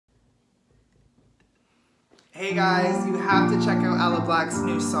Hey guys, you have to check out Aloe Blacc's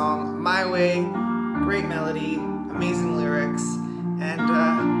new song, My Way. Great melody, amazing lyrics,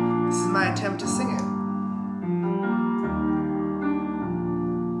 and this is my attempt to sing it.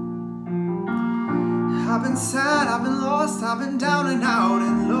 I've been sad, I've been lost, I've been down and out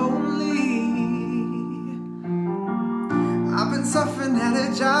and lonely. I've been suffering at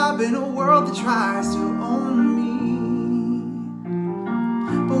a job in a world that tries to own me.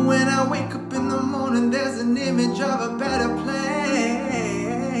 But when I wake up in the morning, there's an image of a better place.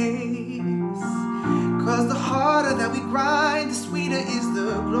 'Cause the harder that we grind, the sweeter is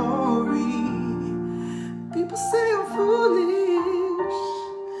the glory. People say I'm foolish,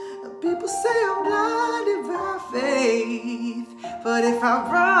 people say I'm blinded by faith. But if I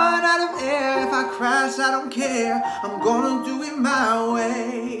run out of air, if I crash, I don't care. I'm gonna do it my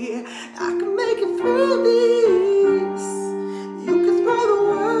way. I can make it through this. You can throw the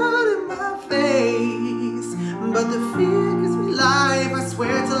world in my face, but the fear gives me life. I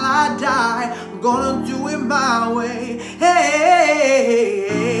swear till I die, I'm gonna do it my way. Hey,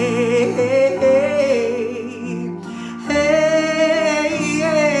 hey, hey, hey,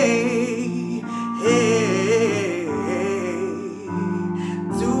 hey,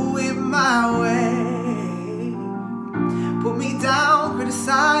 do it my way. Put me down,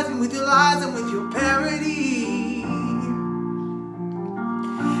 criticize me with your lies and with your parody.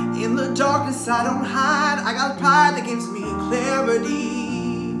 In the darkness I don't hide, I got pride that gives me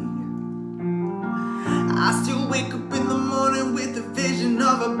clarity. I still wake up in the morning with a vision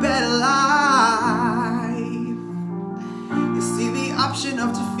of a better life. You see, the option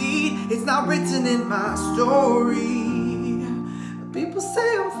of defeat, it's not written in my story. People say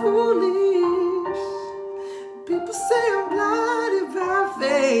I'm foolish, people say I'm blinded by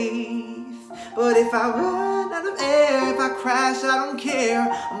faith. But if I run out of air, if I crash, I don't care.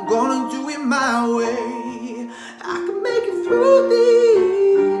 I'm gonna do it my way. I can make it through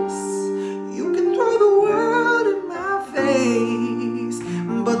this. You can throw the world in my face,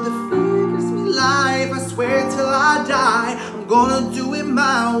 but the fear gives me life. I swear till I die, I'm gonna do it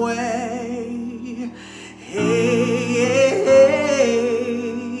my way. Hey, hey,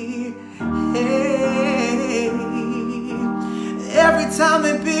 hey, hey. Every time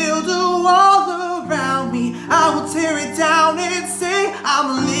they build a wall around me, I will tear it down and say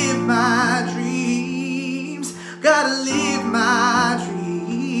I'ma live my dreams. Gotta live my dreams.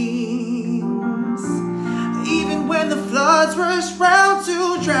 Even when the floods rush round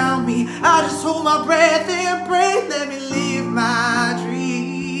to drown me, I just hold my breath and pray, let me live my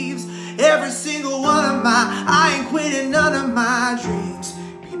dreams. Every single one of mine, I ain't quitting none of my dreams.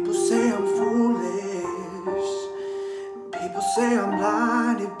 People say I'm foolish, people say I'm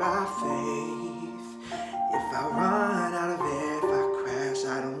blinded by faith. If I run out of air, if I crash,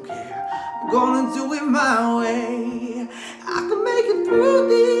 I don't care. I'm gonna do it my way. I can make it through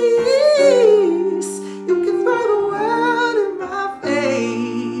this. You can throw the world in my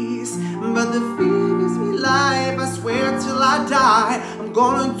face, but the fear gives me life. I swear till I die, I'm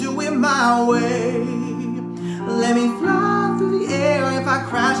gonna do it my way. Let me fly through the air. If I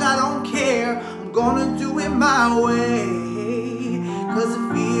crash, I don't care. I'm gonna do it my way. 'Cause the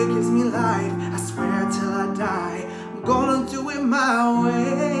fear gives me life. I swear till I die, I'm gonna do it my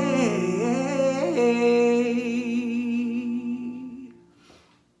way.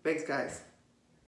 Thanks, guys.